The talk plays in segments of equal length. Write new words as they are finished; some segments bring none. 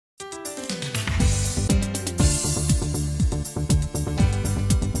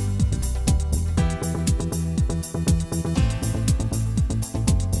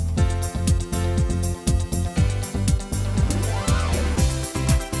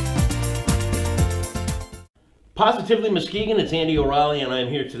Positively Muskegon, it's Andy O'Reilly, and I'm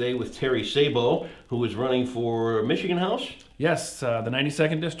here today with Terry Sabo, who is running for Michigan House? Yes, the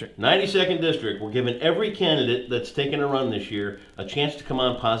 92nd District. 92nd District. We're giving every candidate that's taken a run this year a chance to come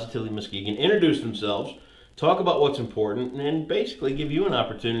on Positively Muskegon, introduce themselves, talk about what's important, and basically give you an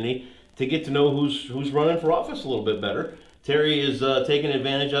opportunity to get to know who's running for office a little bit better. Terry is taking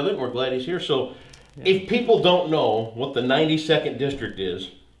advantage of it, and we're glad he's here. So if people don't know what the 92nd District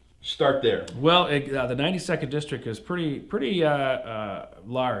is, start there. Well, the 92nd District is pretty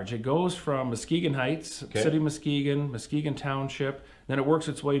large. It goes from Muskegon Heights, City of Muskegon, Muskegon Township, then it works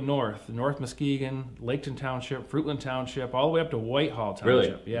its way north, North Muskegon, Laketon Township, Fruitland Township, all the way up to Whitehall Township.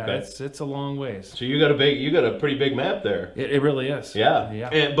 Really? Yeah, okay. It's a long ways. So you got a pretty big map there. It really is.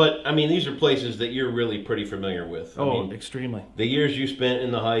 Yeah. But I mean, these are places that you're really pretty familiar with. I mean, extremely. The years you spent in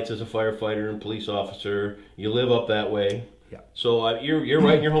the Heights as a firefighter and police officer, you live up that way. Yeah. So you're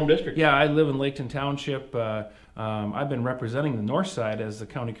right in your home district. Yeah, I live in Laketon Township. I've been representing the north side as the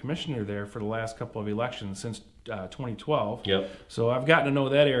county commissioner there for the last couple of elections since 2012. Yep. So I've gotten to know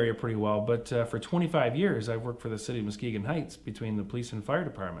that area pretty well. But for 25 years, I've worked for the city of Muskegon Heights between the police and fire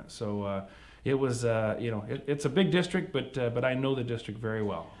department. So it was, it's a big district, but I know the district very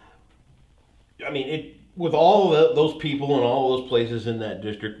well. I mean, with all of those people and all those places in that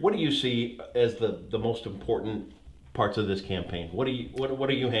district, what do you see as the most important parts of this campaign? What are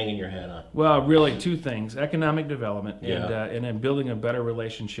you hanging your hat on? Well, really two things: economic development and then building a better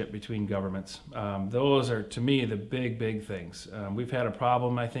relationship between governments. Those are, to me, the big things. We've had a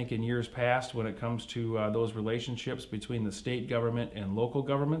problem, I think, in years past when it comes to those relationships between the state government and local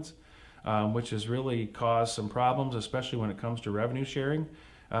governments, which has really caused some problems, especially when it comes to revenue sharing.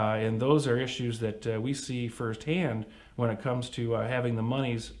 And those are issues that we see firsthand when it comes to having the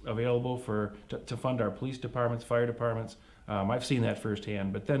monies available to fund our police departments, fire departments. I've seen that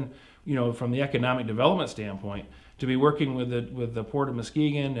firsthand. But then, from the economic development standpoint, to be working with the Port of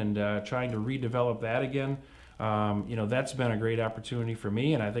Muskegon and trying to redevelop that again, that's been a great opportunity for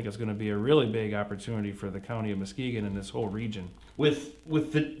me, and I think it's going to be a really big opportunity for the county of Muskegon and this whole region. With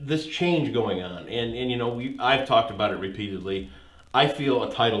this change going on, and I've talked about it repeatedly. I feel a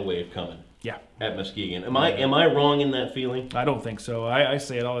tidal wave coming. Yeah. At Muskegon. Am I wrong in that feeling? I don't think so. I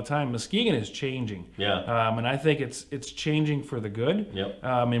say it all the time. Muskegon is changing. Yeah. And I think it's changing for the good. Yep.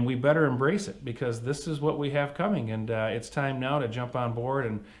 And we better embrace it because this is what we have coming, and it's time now to jump on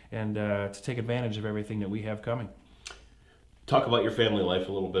board and to take advantage of everything that we have coming. Talk about your family life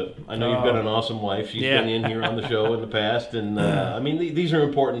a little bit. I know you've got an awesome wife. She's been in here on the show in the past, and I mean, these are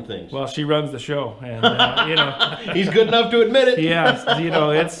important things. Well, she runs the show, and he's good enough to admit it. Yeah,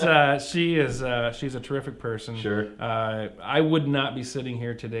 she's a terrific person. Sure. I would not be sitting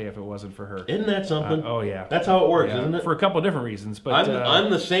here today if it wasn't for her. Isn't that something? Oh yeah. That's how it works, isn't it? For a couple of different reasons, but I'm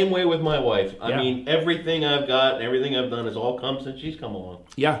the same way with my wife. I mean, everything I've got, and everything I've done has all come since she's come along.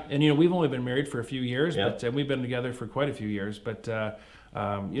 Yeah, and we've only been married for a few years, but we've been together for quite a few years. But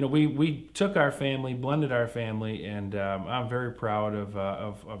we took our family, blended our family, and I'm very proud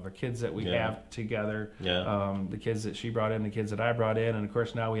of the kids that we have together. Yeah. The kids that she brought in, the kids that I brought in, and of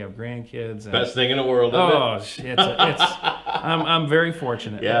course now we have grandkids. And, best thing in the world. Isn't it? I'm very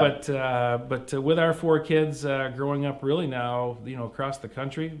fortunate. Yeah. But with our 4 kids growing up really now, across the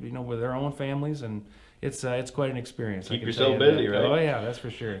country, with their own families, and it's quite an experience. Keep yourself busy, right? Oh yeah, that's for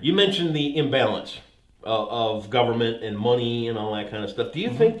sure. You mentioned the imbalance of government and money and all that kind of stuff. Do you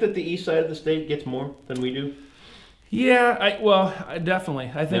think that the east side of the state gets more than we do? Yeah,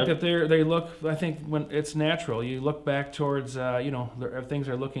 definitely. I think that they look. I think when it's natural, you look back towards, things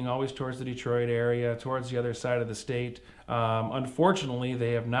are looking always towards the Detroit area, towards the other side of the state. Unfortunately,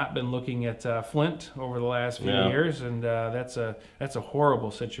 they have not been looking at Flint over the last few years, and that's a horrible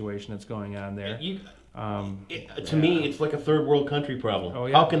situation that's going on there. To me, it's like a third world country problem. Oh,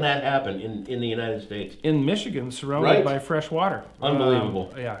 yeah. How can that happen in the United States? In Michigan, surrounded by fresh water.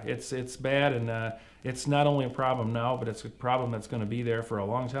 Unbelievable. It's bad, and it's not only a problem now, but it's a problem that's going to be there for a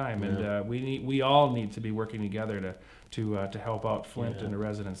long time. And we all need to be working together to help out Flint and the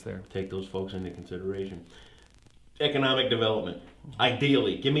residents there. Take those folks into consideration. Economic development.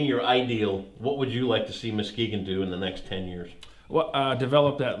 Ideally, give me your ideal. What would you like to see Muskegon do in the next 10 years? Well,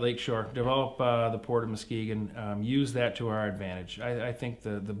 develop that lakeshore, develop the Port of Muskegon, use that to our advantage. I think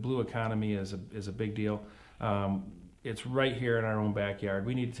the blue economy is a big deal. It's right here in our own backyard.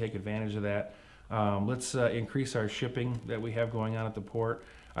 We need to take advantage of that. Let's increase our shipping that we have going on at the port.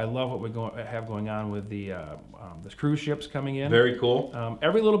 I love what we have going on with the cruise ships coming in. Very cool.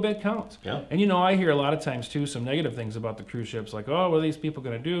 Every little bit counts. Yeah. And you know, I hear a lot of times too some negative things about the cruise ships, like, oh, what are these people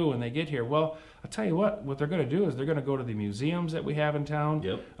going to do when they get here? Well, I'll tell you what they're going to do is they're going to go to the museums that we have in town.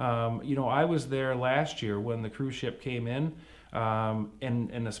 Yep. You know, I was there last year when the cruise ship came in.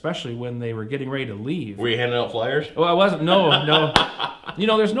 And especially when they were getting ready to leave. Were you handing out flyers? Well, I wasn't. No. You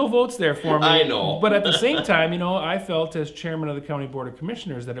know, there's no votes there for me. I know. But at the same time, you know, I felt as chairman of the County Board of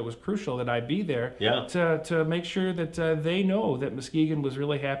Commissioners that it was crucial that I be there to make sure that they know that Muskegon was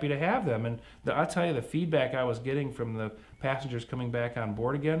really happy to have them. And I'll tell you, the feedback I was getting from the passengers coming back on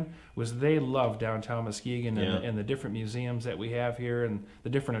board again was they love downtown Muskegon and the different museums that we have here and the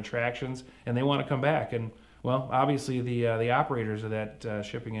different attractions, and they want to come back. And well, obviously the operators of that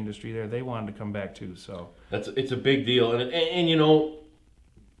shipping industry there, they wanted to come back too. So it's a big deal, and you know,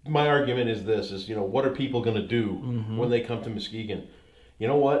 my argument is this: is, you know, what are people going to do when they come to Muskegon? You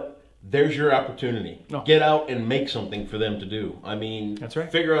know what? There's your opportunity. Get out and make something for them to do. I mean, that's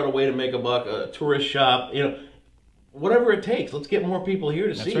right. Figure out a way to make a buck, a tourist shop, you know, whatever it takes. Let's get more people here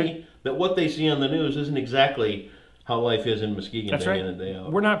to see that what they see on the news isn't exactly how life is in Muskegon day in and day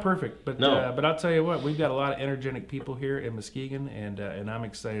out. We're not perfect, but no. But I'll tell you what, we've got a lot of energetic people here in Muskegon, and I'm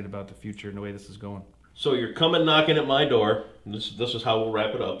excited about the future and the way this is going. So you're coming knocking at my door. This is how we'll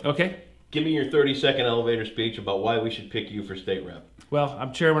wrap it up. Okay. Give me your 30-second elevator speech about why we should pick you for state rep. Well,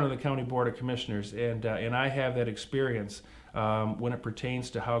 I'm chairman of the County Board of Commissioners, and I have that experience when it pertains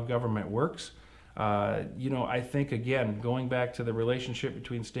to how government works. You know, I think, again, going back to the relationship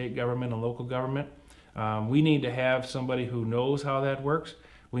between state government and local government, we need to have somebody who knows how that works.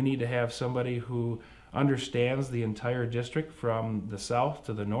 We need to have somebody who understands the entire district from the south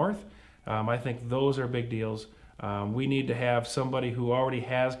to the north. I think those are big deals. We need to have somebody who already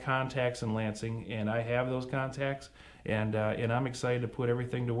has contacts in Lansing, and I have those contacts, and I'm excited to put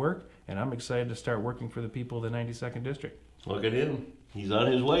everything to work, and I'm excited to start working for the people of the 92nd District. Look at him. He's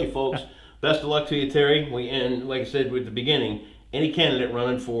on his way, folks. Best of luck to you, Terry. And like I said at the beginning, any candidate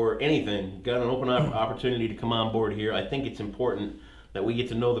running for anything got an open opportunity to come on board here. I think it's important that we get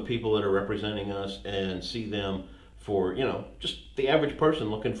to know the people that are representing us and see them for, you know, just the average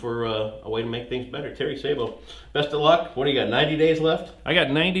person looking for a way to make things better. Terry Sabo, best of luck. What do you got, 90 days left? I got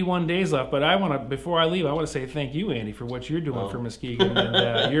 91 days left, but I want to, before I leave, I want to say thank you, Andy, for what you're doing for Muskegon.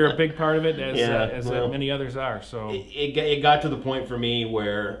 And you're a big part of it, as many others are. So it got to the point for me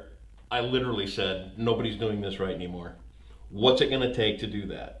where I literally said, nobody's doing this right anymore. What's it going to take to do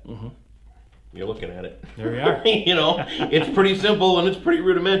that? You're looking at it. There we are. You know, it's pretty simple and it's pretty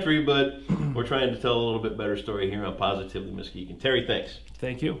rudimentary, but we're trying to tell a little bit better story here on Positively Muskegon. Terry, thanks.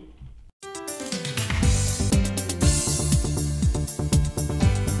 Thank you.